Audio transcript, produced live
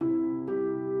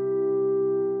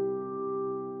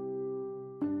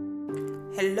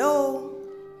Hello,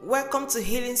 welcome to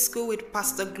Healing School with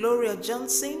Pastor Gloria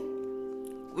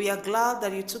Johnson. We are glad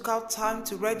that you took out time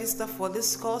to register for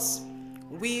this course.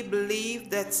 We believe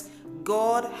that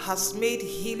God has made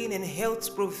healing and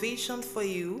health provision for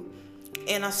you,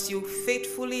 and as you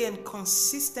faithfully and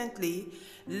consistently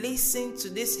listen to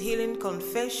this healing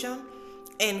confession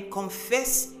and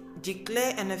confess,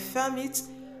 declare and affirm it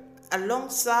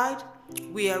alongside,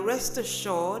 we are rest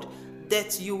assured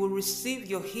that you will receive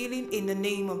your healing in the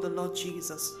name of the Lord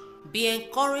Jesus. Be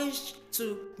encouraged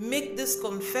to make this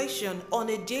confession on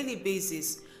a daily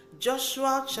basis.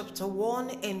 Joshua chapter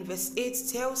 1 and verse 8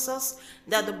 tells us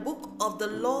that the book of the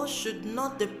law should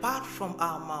not depart from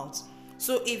our mouths.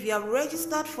 So if you are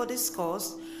registered for this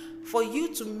course, for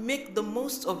you to make the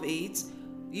most of it,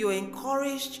 you are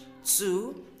encouraged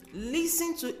to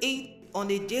listen to it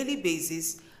on a daily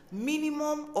basis,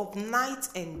 minimum of night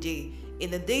and day. In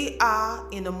the day hour,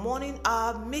 in the morning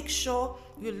hour, make sure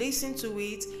you listen to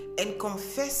it and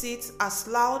confess it as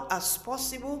loud as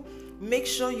possible. Make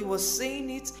sure you are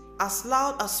saying it as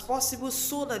loud as possible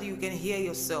so that you can hear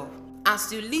yourself.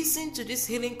 As you listen to this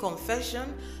healing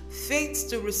confession, faith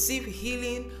to receive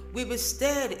healing will be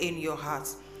stirred in your heart.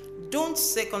 Don't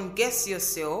second guess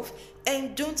yourself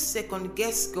and don't second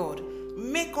guess God.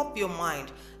 Make up your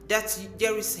mind that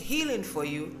there is healing for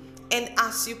you, and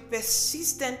as you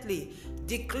persistently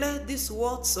declare these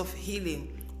words of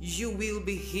healing, you will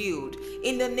be healed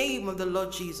in the name of the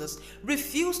Lord Jesus.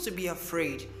 Refuse to be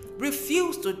afraid.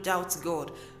 Refuse to doubt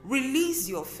God. Release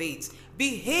your faith.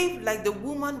 Behave like the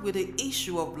woman with the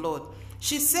issue of blood.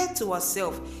 She said to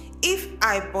herself, "If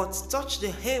I but touch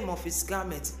the hem of his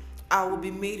garment, I will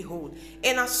be made whole."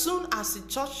 And as soon as she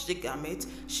touched the garment,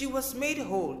 she was made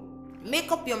whole.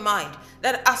 Make up your mind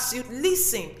that as you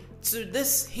listen to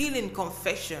this healing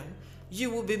confession, you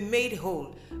will be made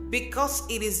whole, because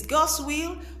it is God's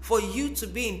will for you to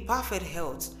be in perfect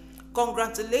health.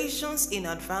 Congratulations in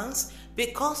advance,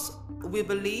 because we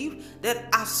believe that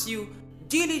as you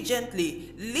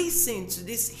diligently listen to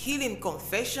this healing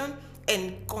confession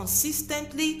and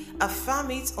consistently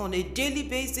affirm it on a daily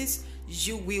basis,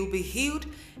 you will be healed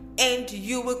and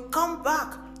you will come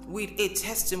back with a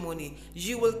testimony.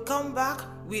 You will come back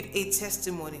with a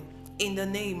testimony. In the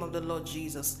name of the Lord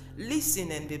Jesus,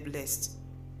 listen and be blessed.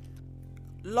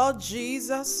 Lord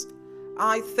Jesus,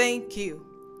 I thank you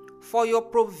for your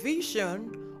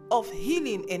provision of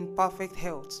healing and perfect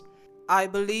health. I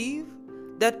believe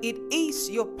that it is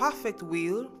your perfect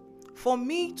will for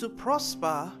me to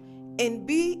prosper and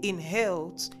be in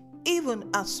health,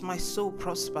 even as my soul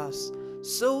prospers.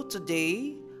 So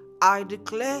today, I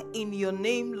declare in your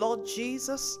name, Lord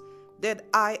Jesus, that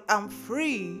I am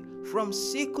free from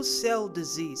sickle cell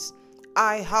disease.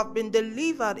 I have been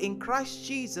delivered in Christ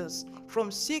Jesus from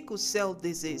sickle cell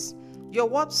disease. Your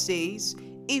word says,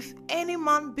 if any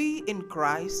man be in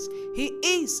Christ, he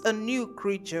is a new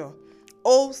creature.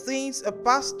 All things are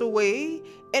passed away,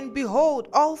 and behold,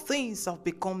 all things have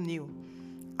become new.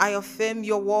 I affirm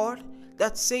your word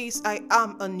that says I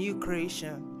am a new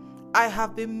creation. I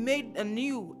have been made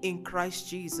anew in Christ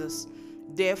Jesus.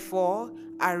 Therefore,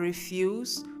 I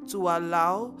refuse to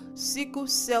allow sickle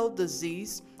cell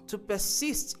disease to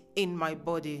persist in my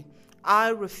body. I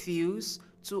refuse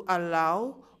to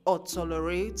allow or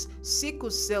tolerate sickle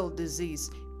cell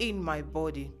disease in my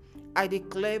body. I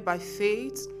declare by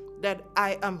faith that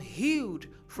I am healed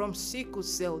from sickle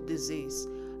cell disease.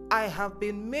 I have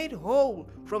been made whole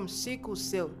from sickle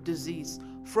cell disease.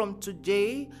 From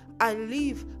today, I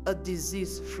live a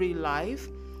disease-free life.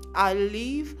 I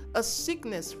live a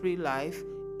sickness-free life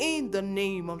in the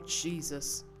name of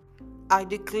Jesus. I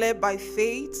declare by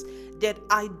faith that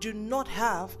I do not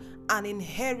have an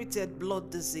inherited blood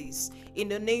disease. In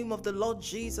the name of the Lord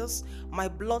Jesus, my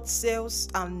blood cells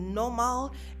are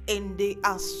normal and they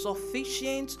are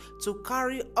sufficient to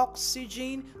carry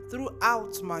oxygen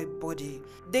throughout my body.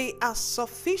 They are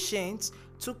sufficient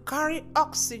to carry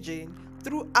oxygen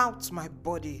throughout my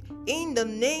body. In the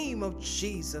name of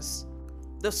Jesus.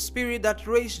 The Spirit that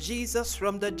raised Jesus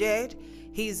from the dead,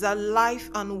 He is alive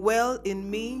and well in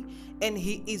me, and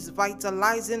He is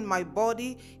vitalizing my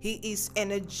body. He is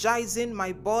energizing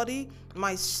my body,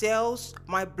 my cells,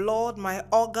 my blood, my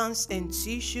organs and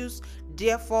tissues.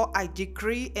 Therefore, I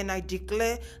decree and I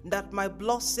declare that my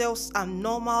blood cells are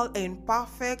normal and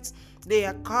perfect. They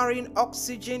are carrying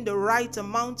oxygen, the right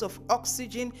amount of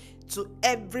oxygen to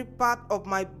every part of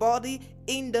my body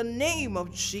in the name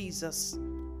of Jesus.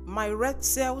 My red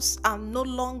cells are no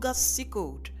longer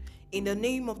sickled. In the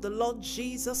name of the Lord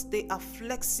Jesus, they are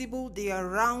flexible, they are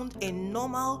round and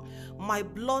normal. My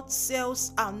blood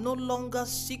cells are no longer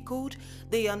sickled,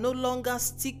 they are no longer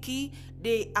sticky,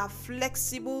 they are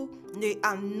flexible, they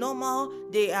are normal,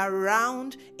 they are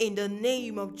round in the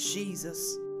name of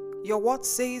Jesus. Your word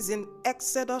says in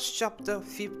Exodus chapter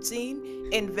 15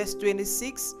 and verse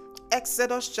 26,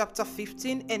 Exodus chapter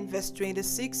 15 and verse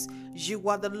 26, you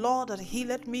are the Lord that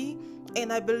healed me,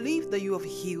 and I believe that you have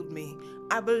healed me.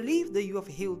 I believe that you have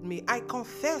healed me. I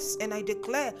confess and I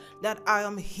declare that I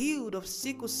am healed of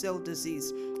sickle cell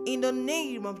disease in the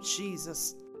name of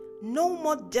Jesus. No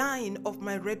more dying of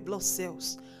my red blood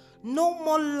cells. No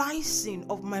more lysing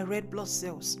of my red blood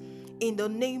cells. In the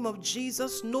name of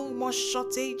Jesus, no more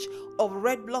shortage of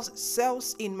red blood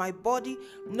cells in my body.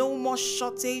 No more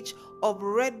shortage of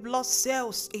red blood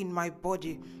cells in my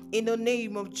body. In the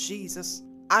name of Jesus,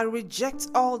 I reject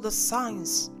all the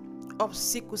signs of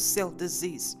sickle cell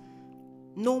disease.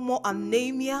 No more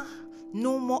anemia.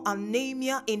 No more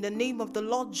anemia in the name of the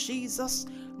Lord Jesus.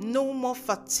 No more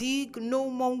fatigue. No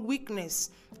more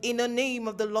weakness in the name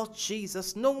of the Lord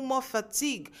Jesus. No more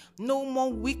fatigue. No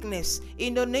more weakness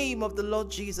in the name of the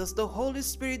Lord Jesus. The Holy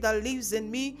Spirit that lives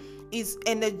in me is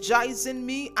energizing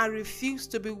me. I refuse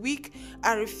to be weak.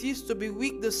 I refuse to be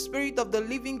weak. The Spirit of the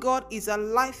living God is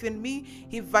alive in me.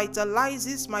 He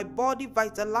vitalizes my body,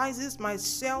 vitalizes my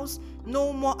cells.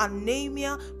 No more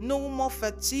anemia, no more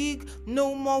fatigue,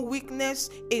 no more weakness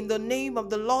in the name of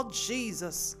the Lord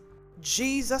Jesus.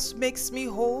 Jesus makes me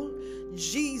whole.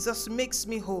 Jesus makes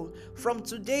me whole. From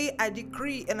today, I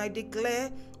decree and I declare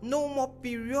no more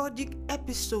periodic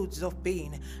episodes of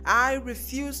pain. I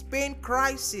refuse pain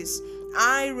crisis.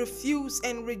 I refuse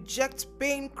and reject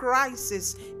pain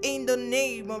crisis in the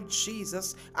name of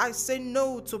Jesus. I say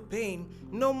no to pain.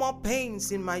 No more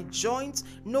pains in my joints.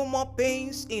 No more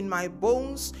pains in my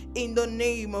bones in the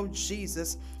name of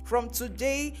Jesus. From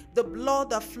today, the blood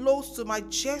that flows to my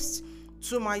chest,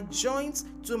 to my joints,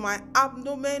 to my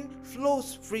abdomen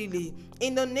flows freely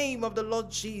in the name of the Lord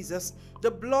Jesus. The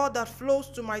blood that flows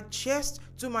to my chest,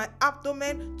 to my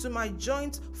abdomen, to my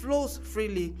joints flows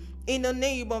freely in the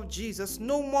name of Jesus.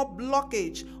 No more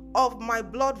blockage of my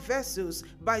blood vessels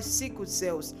by sickle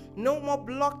cells. No more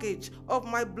blockage of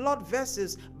my blood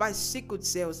vessels by sickle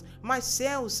cells. My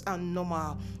cells are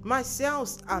normal. My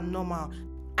cells are normal.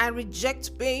 I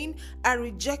reject pain. I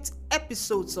reject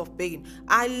episodes of pain.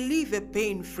 I live a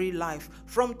pain-free life.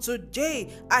 From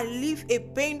today, I live a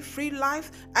pain-free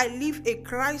life. I live a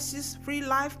crisis-free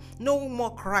life. No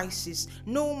more crisis.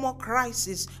 No more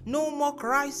crisis. No more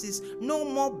crisis. No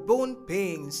more bone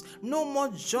pains. No more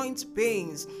joint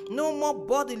pains. No more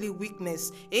bodily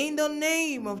weakness. In the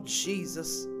name of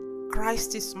Jesus.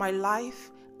 Christ is my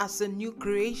life as a new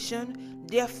creation.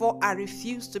 Therefore, I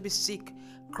refuse to be sick.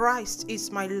 Christ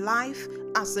is my life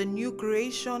as a new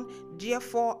creation.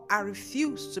 Therefore, I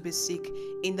refuse to be sick.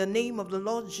 In the name of the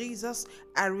Lord Jesus,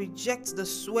 I reject the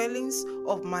swellings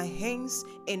of my hands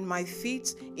and my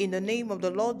feet. In the name of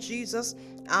the Lord Jesus,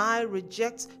 I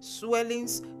reject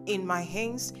swellings in my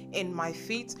hands and my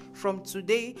feet. From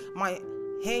today, my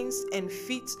hands and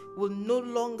feet will no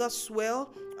longer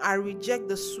swell. I reject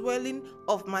the swelling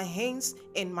of my hands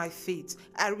and my feet.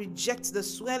 I reject the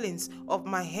swellings of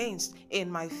my hands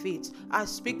and my feet. I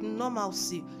speak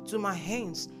normalcy to my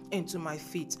hands and to my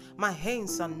feet. My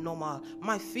hands are normal.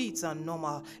 My feet are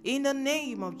normal. In the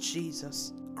name of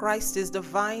Jesus. Christ is the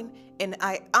vine and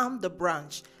I am the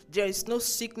branch. There is no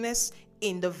sickness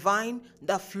in the vine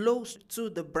that flows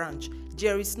to the branch.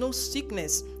 There is no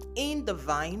sickness in the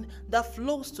vine that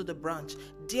flows to the branch.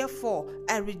 Therefore,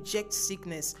 I reject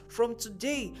sickness. From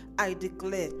today, I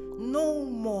declare no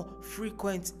more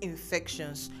frequent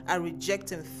infections. I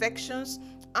reject infections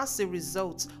as a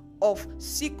result of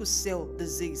sickle cell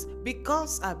disease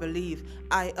because I believe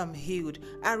I am healed.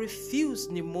 I refuse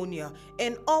pneumonia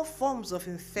and all forms of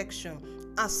infection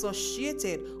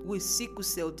associated with sickle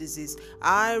cell disease.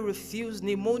 I refuse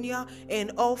pneumonia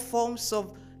and all forms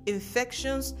of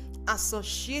infections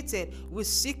associated with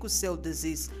sickle cell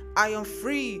disease. I am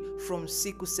free from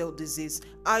sickle cell disease.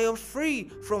 I am free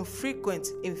from frequent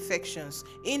infections.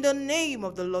 In the name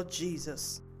of the Lord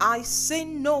Jesus, I say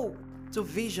no to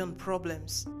vision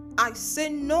problems. I say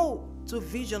no to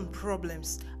vision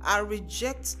problems. I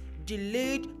reject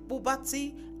delayed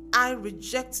puberty. I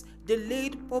reject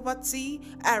delayed poverty.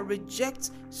 I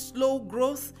reject slow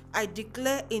growth. I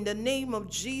declare in the name of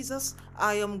Jesus,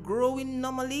 I am growing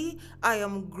normally. I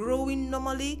am growing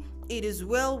normally It is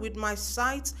well with my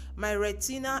sight. My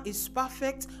retina is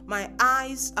perfect. My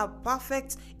eyes are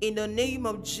perfect. In the name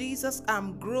of Jesus,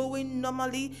 I'm growing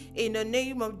normally. In the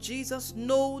name of Jesus,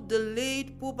 no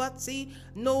delayed puberty.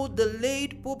 No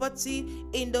delayed puberty.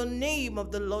 In the name of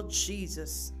the Lord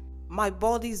Jesus. My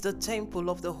body is the temple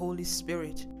of the Holy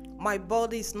Spirit. My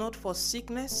body is not for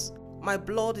sickness. My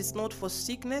blood is not for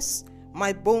sickness.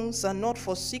 My bones are not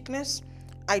for sickness.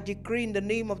 I decree in the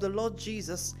name of the Lord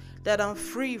Jesus that I'm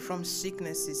free from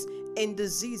sicknesses and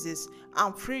diseases.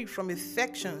 I'm free from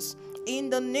infections.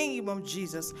 In the name of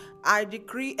Jesus, I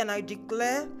decree and I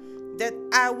declare that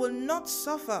I will not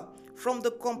suffer from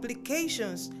the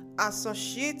complications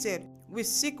associated with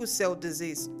sickle cell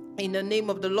disease. In the name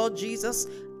of the Lord Jesus,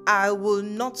 I will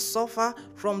not suffer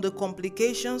from the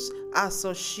complications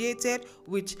associated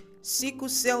with sickle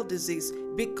cell disease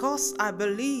because I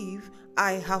believe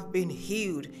I have been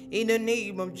healed. In the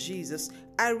name of Jesus,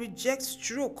 I reject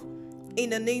stroke.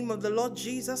 In the name of the Lord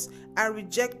Jesus, I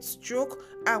reject stroke.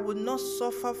 I will not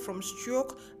suffer from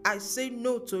stroke. I say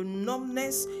no to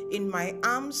numbness in my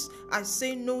arms. I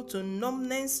say no to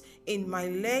numbness in my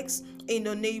legs. In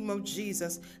the name of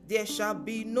Jesus, there shall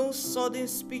be no sudden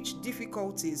speech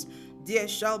difficulties. There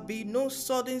shall be no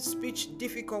sudden speech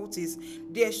difficulties.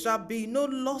 There shall be no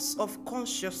loss of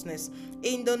consciousness.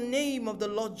 In the name of the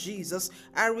Lord Jesus,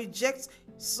 I reject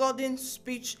sudden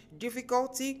speech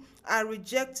difficulty. I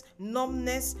reject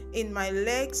numbness in my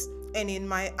legs and in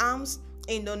my arms.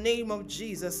 In the name of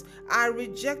Jesus, I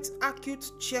reject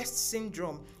acute chest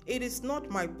syndrome. It is not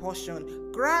my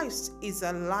portion. Christ is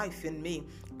alive in me.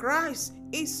 Christ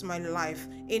is my life.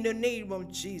 In the name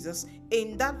of Jesus,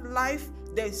 in that life,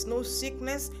 there is no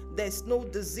sickness, there is no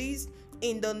disease.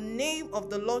 In the name of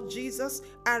the Lord Jesus,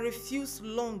 I refuse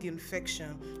lung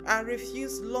infection. I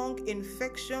refuse lung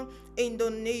infection in the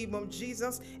name of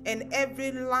Jesus and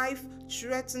every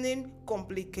life-threatening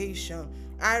complication.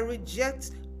 I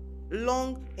reject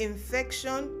lung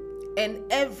infection and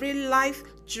every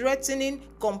life-threatening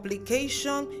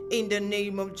complication in the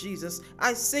name of Jesus.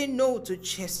 I say no to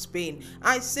chest pain.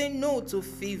 I say no to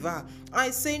fever. I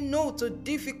say no to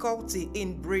difficulty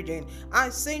in breathing. I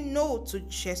say no to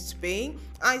chest pain.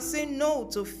 I say no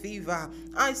to fever.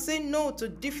 I say no to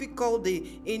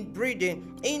difficulty in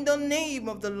breathing. In the name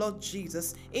of the Lord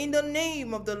Jesus. In the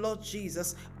name of the Lord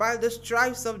Jesus. By the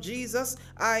stripes of Jesus,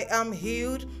 I am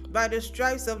healed. By the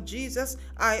stripes of Jesus,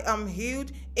 I am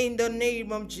healed. In the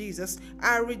name of Jesus,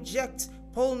 I reject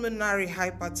pulmonary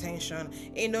hypertension.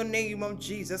 In the name of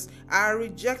Jesus, I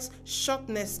reject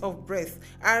shortness of breath.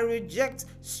 I reject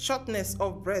shortness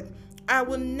of breath. I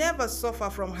will never suffer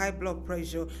from high blood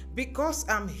pressure because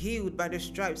I'm healed by the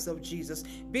stripes of Jesus.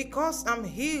 Because I'm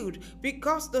healed,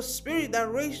 because the Spirit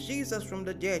that raised Jesus from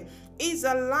the dead is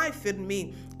alive in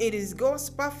me. It is God's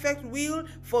perfect will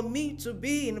for me to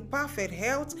be in perfect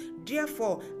health.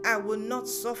 Therefore, I will not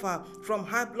suffer from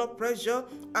high blood pressure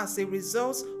as a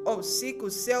result of sickle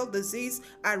cell disease.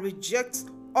 I reject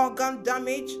organ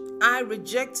damage. I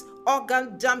reject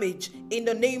organ damage in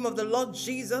the name of the Lord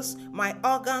Jesus. My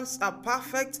organs are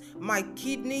perfect. My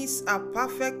kidneys are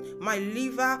perfect. My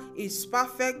liver is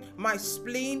perfect. My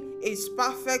spleen is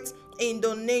perfect. In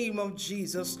the name of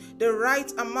Jesus, the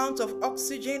right amount of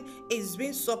oxygen is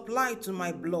being supplied to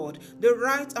my blood. The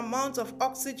right amount of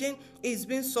oxygen is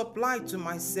being supplied to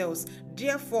my cells.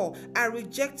 Therefore, I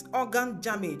reject organ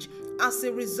damage as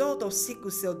a result of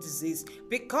sickle cell disease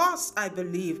because I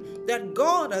believe that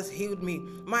God has healed me.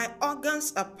 My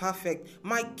organs are perfect.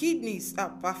 My kidneys are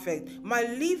perfect. My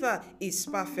liver is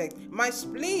perfect. My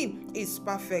spleen is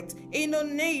perfect. In the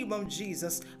name of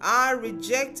Jesus, I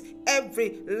reject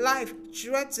every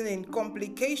life-threatening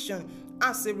complication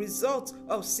as a result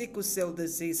of sickle cell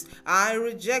disease. I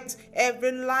reject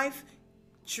every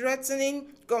life-threatening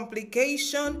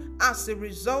complication as a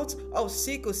result of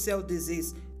sickle cell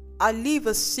disease. I live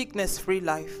a sickness-free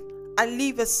life. I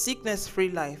live a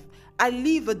sickness-free life. I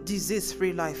live a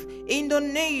disease-free life. In the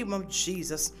name of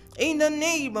Jesus. In the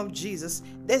name of Jesus.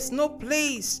 There's no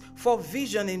place for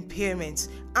vision impairment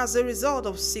as a result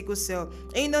of sickle cell.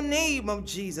 In the name of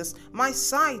Jesus. My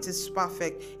sight is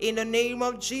perfect. In the name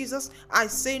of Jesus, I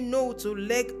say no to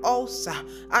leg ulcer.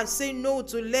 I say no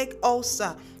to leg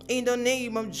ulcer. In the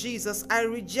name of Jesus, I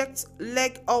reject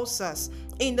leg ulcers.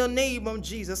 In the name of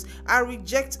Jesus, I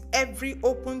reject every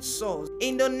open sore.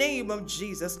 In the name of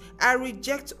Jesus, I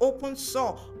reject open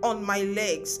sore on my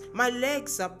legs. My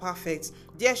legs are perfect.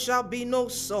 There shall be no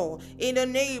sore. In the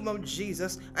name of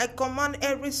Jesus, I command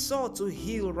every sore to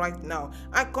heal right now.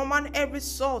 I command every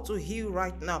sore to heal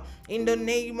right now. In the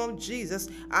name of Jesus,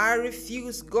 I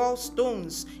refuse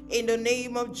gallstones. In the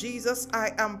name of Jesus,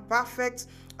 I am perfect.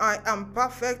 I am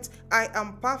perfect. I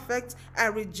am perfect. I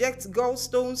reject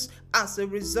gallstones as a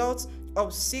result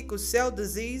of sickle cell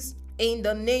disease. In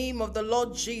the name of the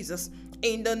Lord Jesus.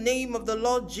 In the name of the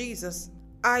Lord Jesus,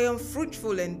 I am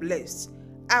fruitful and blessed.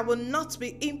 I will not be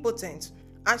impotent.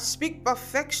 I speak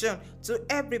perfection to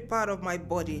every part of my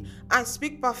body. I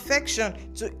speak perfection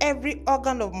to every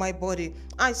organ of my body.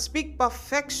 I speak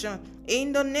perfection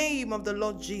in the name of the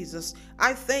Lord Jesus.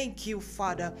 I thank you,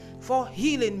 Father, for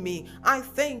healing me. I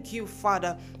thank you,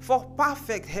 Father, for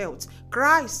perfect health.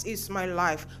 Christ is my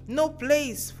life. No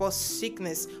place for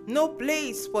sickness, no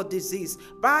place for disease.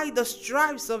 By the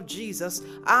stripes of Jesus,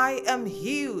 I am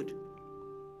healed.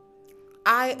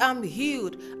 I am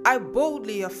healed. I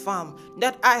boldly affirm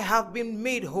that I have been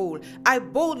made whole. I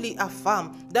boldly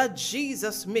affirm that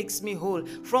Jesus makes me whole.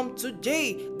 From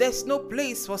today, there's no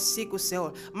place for sickle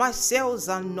cell. My cells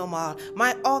are normal.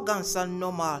 My organs are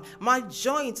normal. My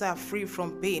joints are free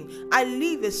from pain. I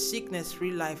live a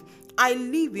sickness-free life. I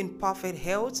live in perfect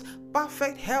health.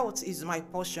 Perfect health is my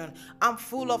portion. I'm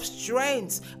full of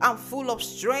strength. I'm full of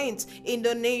strength in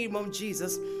the name of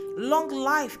Jesus. Long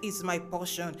life is my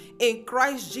portion. In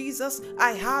Christ Jesus,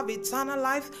 I have eternal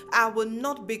life. I will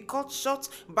not be cut short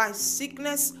by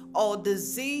sickness or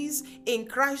disease. In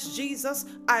Christ Jesus,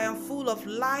 I am full of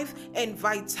life and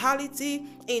vitality.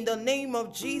 In the name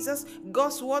of Jesus,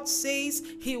 God's word says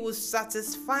He will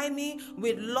satisfy me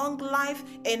with long life,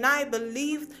 and I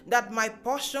believe that my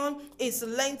portion is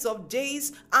length of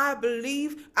days. I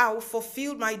believe I will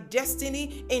fulfill my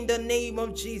destiny in the name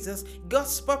of Jesus.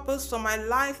 God's purpose for my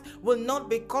life will not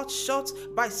be cut short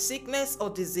by sickness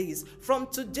or disease. From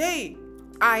today,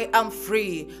 I am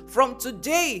free. From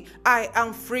today, I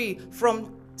am free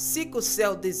from sickle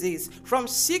cell disease, from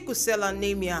sickle cell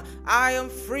anemia. I am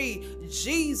free.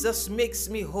 Jesus makes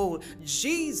me whole.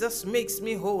 Jesus makes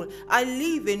me whole. I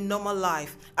live a normal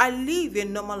life. I live a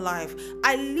normal life.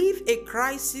 I live a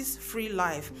crisis-free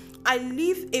life. I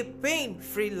live a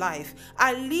pain-free life.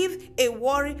 I live a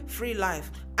worry-free life.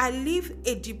 I live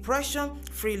a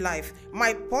depression-free life.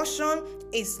 My portion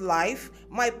is life.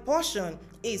 My portion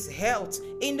is health.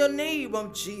 In the name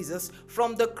of Jesus,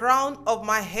 from the crown of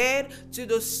my head to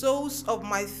the soles of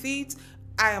my feet,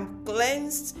 I am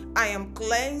cleansed. I am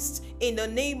cleansed in the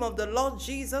name of the Lord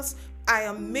Jesus. I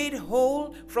am made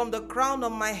whole from the crown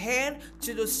of my head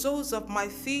to the soles of my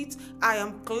feet. I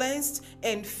am cleansed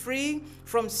and free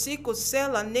from sickle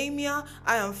cell anemia.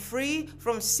 I am free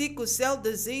from sickle cell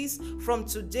disease. From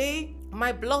today,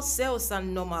 my blood cells are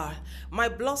normal. My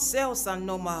blood cells are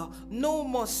normal. No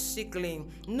more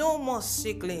sickling. No more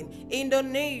sickling. In the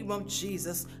name of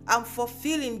Jesus, I'm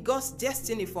fulfilling God's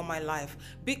destiny for my life.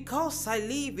 Because I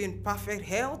live in perfect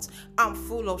health, I'm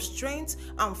full of strength.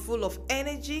 I'm full of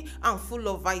energy. I'm full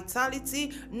of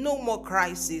vitality. No more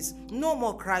crisis. No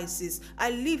more crisis. I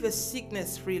live a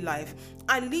sickness-free life.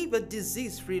 I live a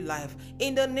disease-free life.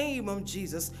 In the name of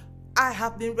Jesus, I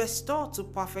have been restored to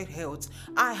perfect health.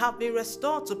 I have been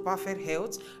restored to perfect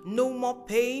health. No more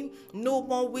pain, no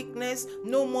more weakness,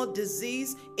 no more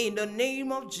disease. In the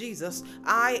name of Jesus,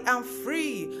 I am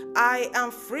free. I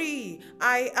am free.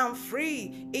 I am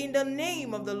free. In the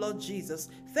name of the Lord Jesus.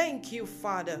 Thank you,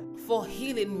 Father, for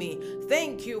healing me.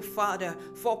 Thank you, Father,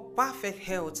 for perfect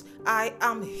health. I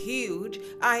am healed.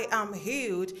 I am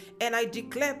healed. And I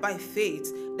declare by faith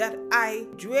that I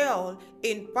dwell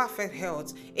in perfect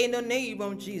health. In the name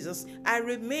of Jesus, I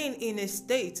remain in a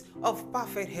state of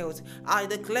perfect health. I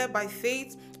declare by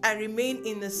faith, I remain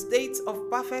in a state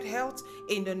of perfect health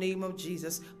in the name of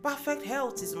Jesus. Perfect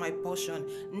health is my portion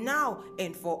now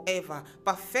and forever.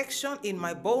 Perfection in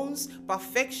my bones,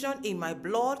 perfection in my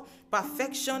blood,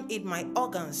 perfection in my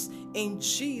organs. In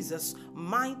Jesus'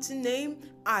 mighty name,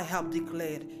 I have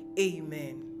declared.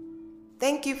 Amen.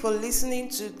 Thank you for listening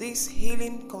to these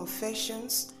healing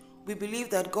confessions. We believe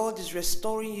that God is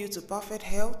restoring you to perfect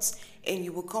health and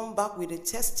you will come back with a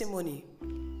testimony.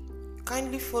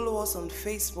 Kindly follow us on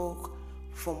Facebook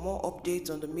for more updates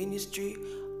on the ministry.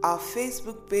 Our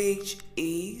Facebook page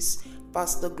is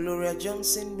Pastor Gloria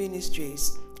Johnson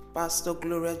Ministries. Pastor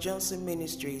Gloria Johnson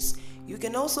Ministries. You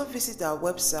can also visit our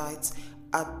website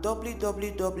at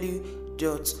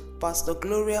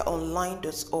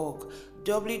www.pastorgloriaonline.org.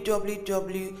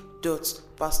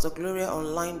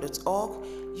 www.pastorgloriaonline.org.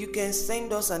 You can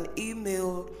send us an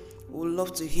email We would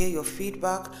love to hear your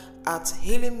feedback at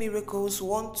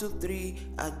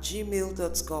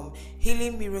healingmiracles123@gmail.com.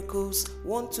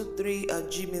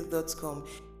 healingmiracles123@gmail.com.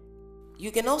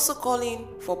 You can also call in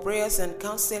for prayers and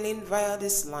counseling via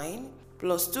this line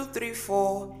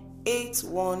 +234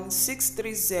 81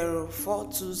 630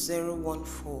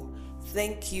 42014.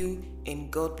 Thank you and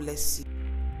God bless you.